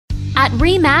At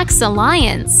REMAX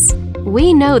Alliance,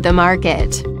 we know the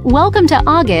market. Welcome to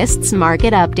August's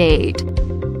Market Update.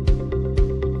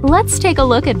 Let's take a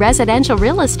look at residential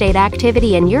real estate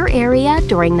activity in your area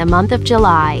during the month of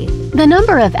July. The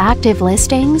number of active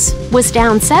listings was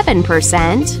down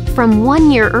 7% from 1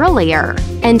 year earlier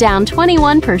and down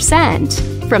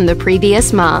 21% from the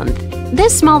previous month.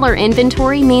 This smaller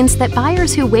inventory means that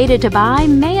buyers who waited to buy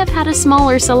may have had a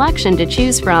smaller selection to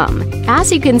choose from.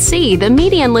 As you can see, the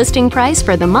median listing price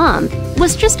for the month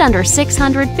was just under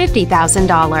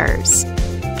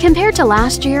 $650,000. Compared to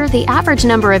last year, the average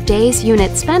number of days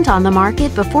units spent on the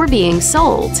market before being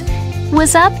sold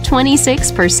was up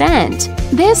 26%.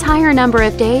 This higher number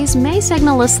of days may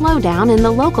signal a slowdown in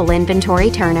the local inventory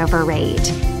turnover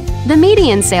rate. The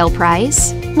median sale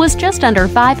price was just under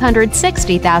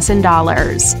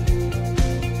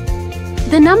 $560,000.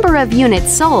 The number of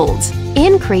units sold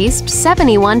increased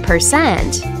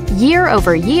 71% year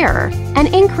over year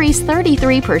and increased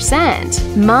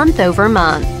 33% month over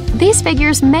month. These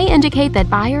figures may indicate that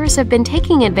buyers have been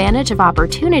taking advantage of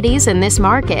opportunities in this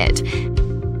market.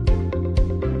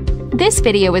 This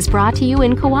video is brought to you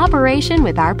in cooperation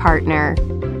with our partner.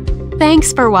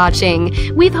 Thanks for watching.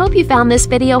 We hope you found this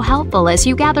video helpful as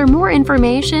you gather more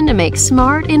information to make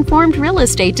smart, informed real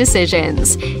estate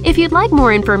decisions. If you'd like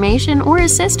more information or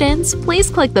assistance,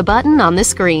 please click the button on the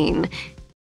screen.